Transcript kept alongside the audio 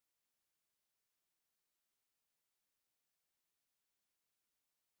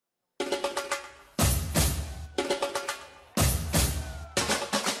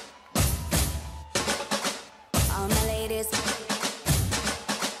ladies,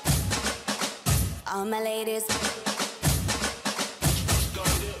 all my ladies,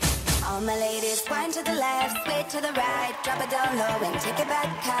 all my ladies, wind to the left, sway to the right, drop it down low and take it back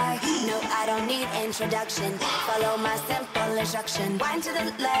high. No, I don't need introduction, follow my simple instruction. Wind to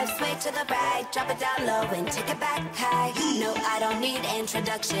the left, sway to the right, drop it down low and take it back high. No, I don't need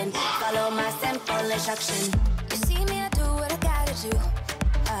introduction, follow my simple instruction. You see me, I do what I gotta do,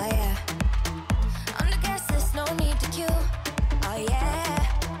 oh yeah. On the gas, there's no need to queue, oh yeah.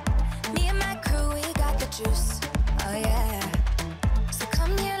 Me and my crew, we got the juice, oh yeah. So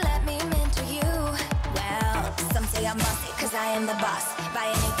come here, let me mentor you. Well, some say I'm bossy, cause I am the boss. Buy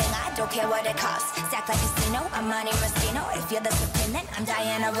anything, I don't care what it costs. Stack like a casino, I'm Monte Rustino. If you're the supreme, then I'm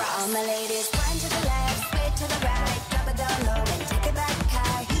Diana Ross. All my ladies, wind to the left, sway to the right, drop it down low and take it back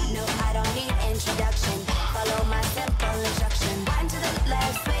high. No, I don't need introduction, follow my simple instruction. Wind to the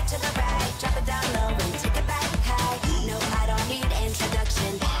left, sway to the right, drop it down low and take it back high. No, I don't need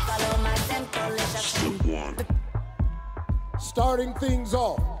introduction, follow my simple instruction. Starting things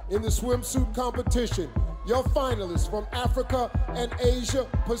off in the swimsuit competition, your finalists from Africa and Asia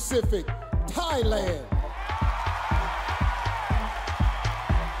Pacific, Thailand.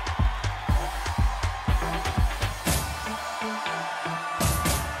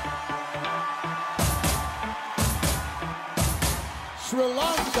 Sri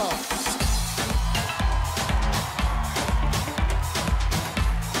Lanka.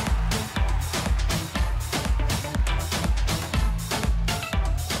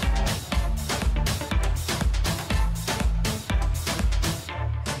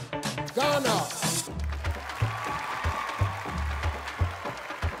 Ghana.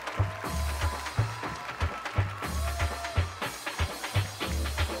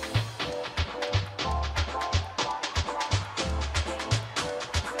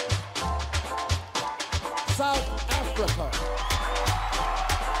 South Africa.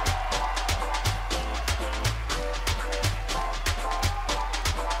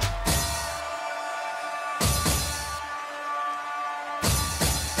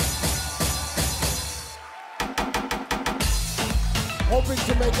 Hoping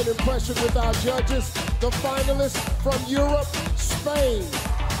to make an impression with our judges, the finalists from Europe, Spain.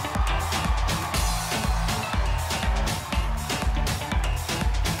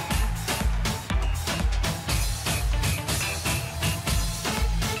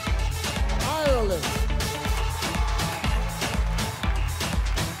 Ireland.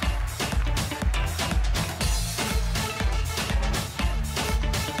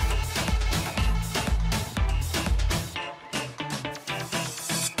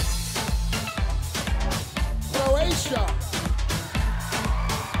 Croatia.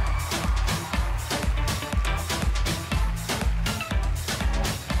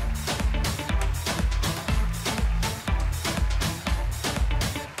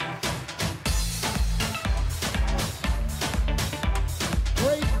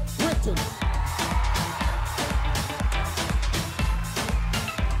 Great Britain.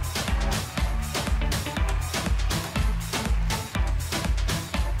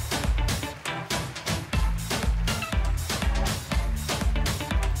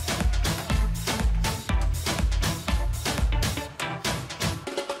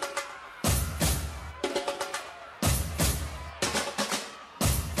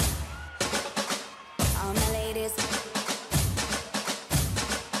 All my ladies,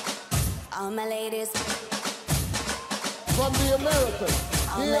 all my ladies, From the Americas,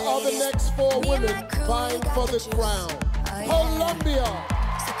 here are the next four women vying for the crown. Colombia.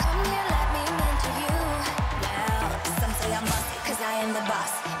 so come here, let me mentor you. Well, some say I'm bossy, cause I am the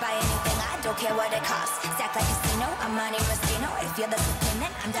boss. Buy anything, I don't care what it costs. Stack like a casino, I'm Monte Rustino. If you're the supreme,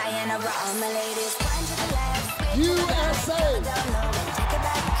 then I'm Diana Ross. All my ladies, wind to the left, sway to the right, USA. drop it down low and take it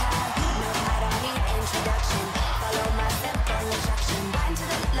back high. No, I don't need introduction, follow my simple instruction. Wind to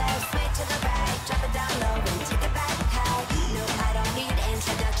the left, sway to the right, drop it down low and take it back high. No, I don't need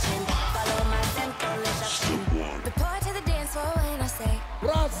introduction, follow my simple instruction. Report to the dance floor when I say,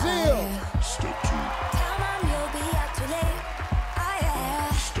 Brazil. tell mom you'll be out too late. Oh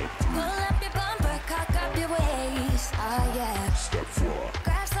yeah. Pull up your bumper, cock up your waist. Oh yeah.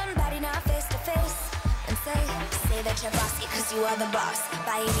 Grab somebody now face to face and say that you're bossy, cause you are the boss.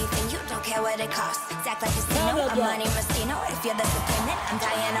 Buy anything, you don't care what it costs. Act like a casino, I'm Monte Rustino. If you're the supreme, then I'm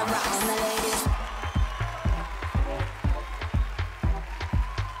Diana Ross. All my ladies,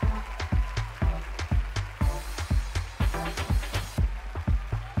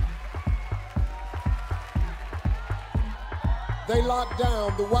 They lock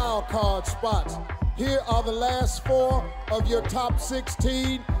down the wild card spots. Here are the last four of your top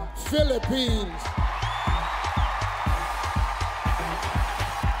 16. Philippines.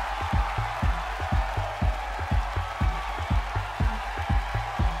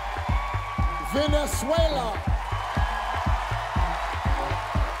 Venezuela.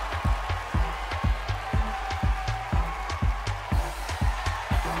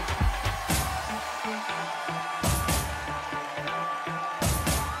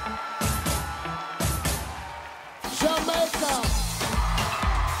 Jamaica.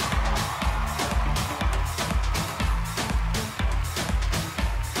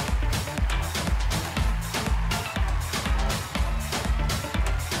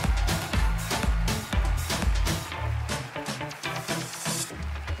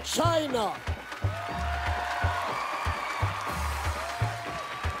 China.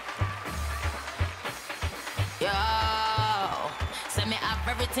 Yo, send me up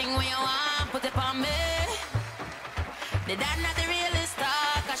everything when you want, put it on me. The dad not the realest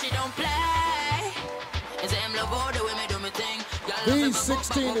star, cause she don't play. It's him love all the way me do me thing. These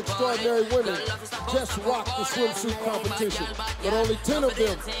 16 extraordinary women just rocked the swimsuit competition, but only 10 of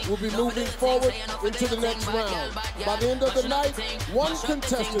them will be moving forward into the next round. By the end of the night, one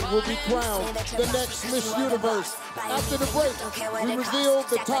contestant will be crowned the next Miss Universe. After the break, we reveal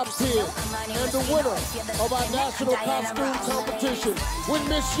the top 10 and the winner of our national costume competition when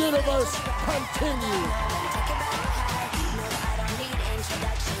Miss Universe continues.